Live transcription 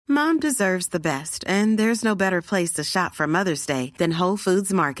Mom deserves the best, and there's no better place to shop for Mother's Day than Whole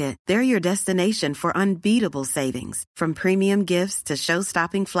Foods Market. They're your destination for unbeatable savings, from premium gifts to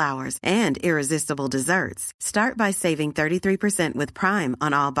show-stopping flowers and irresistible desserts. Start by saving 33% with Prime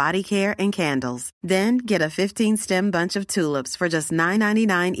on all body care and candles. Then get a 15-stem bunch of tulips for just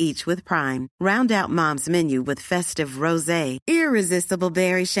 $9.99 each with Prime. Round out Mom's menu with festive rosé, irresistible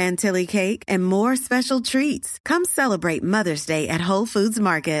berry chantilly cake, and more special treats. Come celebrate Mother's Day at Whole Foods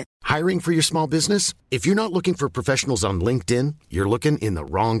Market. Hiring for your small business? If you're not looking for professionals on LinkedIn, you're looking in the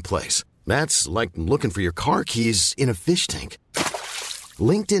wrong place. That's like looking for your car keys in a fish tank.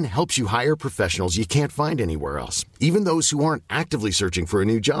 LinkedIn helps you hire professionals you can't find anywhere else, even those who aren't actively searching for a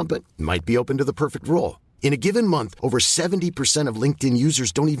new job but might be open to the perfect role. In a given month, over 70% of LinkedIn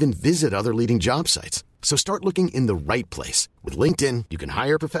users don't even visit other leading job sites. So start looking in the right place. With LinkedIn, you can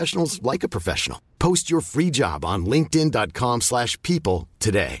hire professionals like a professional. Post your free job on linkedin.com/people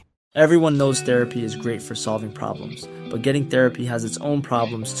today. Everyone knows therapy is great for solving problems, but getting therapy has its own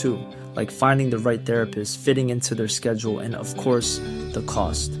problems too, like finding the right therapist, fitting into their schedule, and of course, the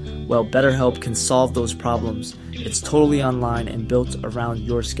cost. Well, BetterHelp can solve those problems. It's totally online and built around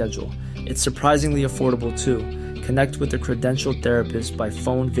your schedule. It's surprisingly affordable too. Connect with a credentialed therapist by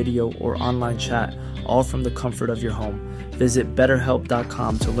phone, video, or online chat, all from the comfort of your home. Visit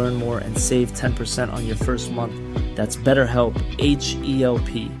BetterHelp.com to learn more and save 10% on your first month. That's BetterHelp,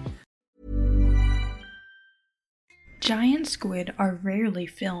 H-E-L-P. Giant squid are rarely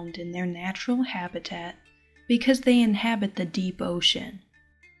filmed in their natural habitat because they inhabit the deep ocean.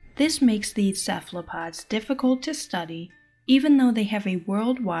 This makes these cephalopods difficult to study, even though they have a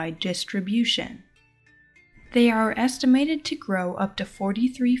worldwide distribution. They are estimated to grow up to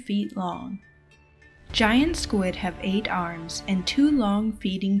 43 feet long. Giant squid have 8 arms and 2 long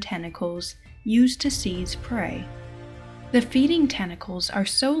feeding tentacles used to seize prey. The feeding tentacles are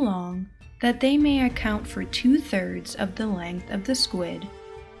so long that they may account for 2/3 of the length of the squid,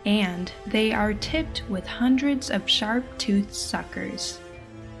 and they are tipped with hundreds of sharp-toothed suckers.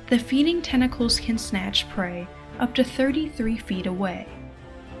 The feeding tentacles can snatch prey up to 33 feet away.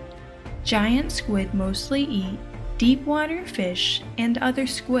 Giant squid mostly eat deep-water fish and other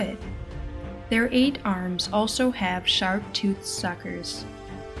squid. Their 8 arms also have sharp-toothed suckers.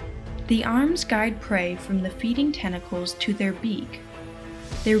 The arms guide prey from the feeding tentacles to their beak.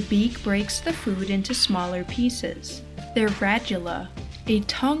 Their beak breaks the food into smaller pieces. Their radula, a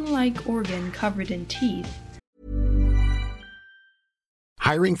tongue-like organ covered in teeth.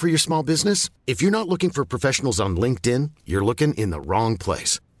 Hiring for your small business? If you're not looking for professionals on LinkedIn, you're looking in the wrong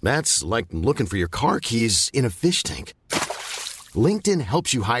place. That's like looking for your car keys in a fish tank. LinkedIn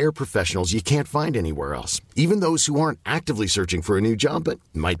helps you hire professionals you can't find anywhere else, even those who aren't actively searching for a new job but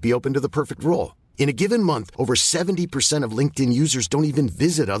might be open to the perfect role. In a given month, over 70% of LinkedIn users don't even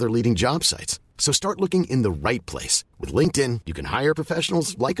visit other leading job sites. So start looking in the right place. With LinkedIn, you can hire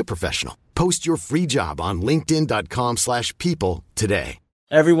professionals like a professional. Post your free job on linkedin.com/people today.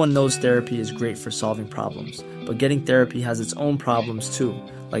 Everyone knows therapy is great for solving problems, but getting therapy has its own problems too,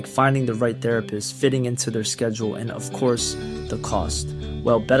 like finding the right therapist, fitting into their schedule, and of course, the cost.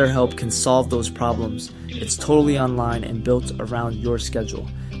 Well, BetterHelp can solve those problems. It's totally online and built around your schedule.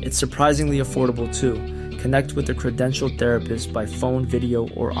 It's surprisingly affordable too. Connect with a credentialed therapist by phone, video,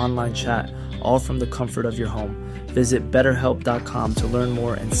 or online chat, all from the comfort of your home. Visit BetterHelp.com to learn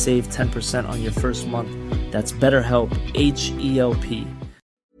more and save 10% on your first month. That's BetterHelp, H-E-L-P.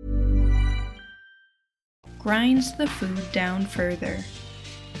 Grinds the food down further.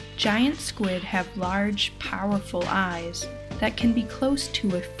 Giant squid have large, powerful eyes that can be close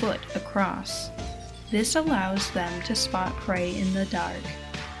to a foot across. This allows them to spot prey in the dark.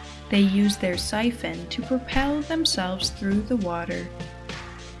 They use their siphon to propel themselves through the water.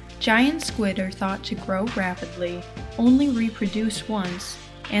 Giant squid are thought to grow rapidly, only reproduce once,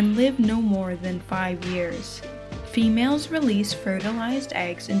 and live no more than 5 years. Females release fertilized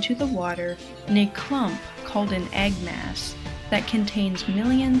eggs into the water in a clump called an egg mass that contains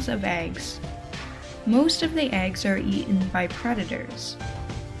millions of eggs. Most of the eggs are eaten by predators.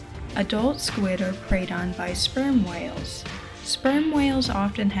 Adult squid are preyed on by sperm whales. Sperm whales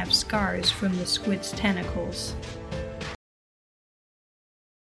often have scars from the squid's tentacles.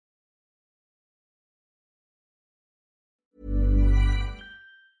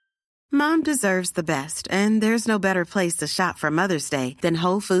 Mom deserves the best, and there's no better place to shop for Mother's Day than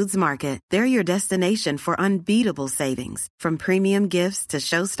Whole Foods Market. They're your destination for unbeatable savings, from premium gifts to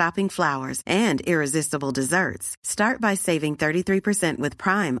show-stopping flowers and irresistible desserts. Start by saving 33% with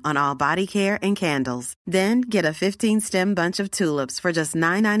Prime on all body care and candles. Then get a 15-stem bunch of tulips for just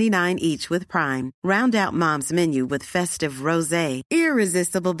 $9.99 each with Prime. Round out Mom's menu with festive rosé,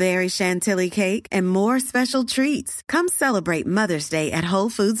 irresistible berry chantilly cake, and more special treats. Come celebrate Mother's Day at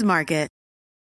Whole Foods Market.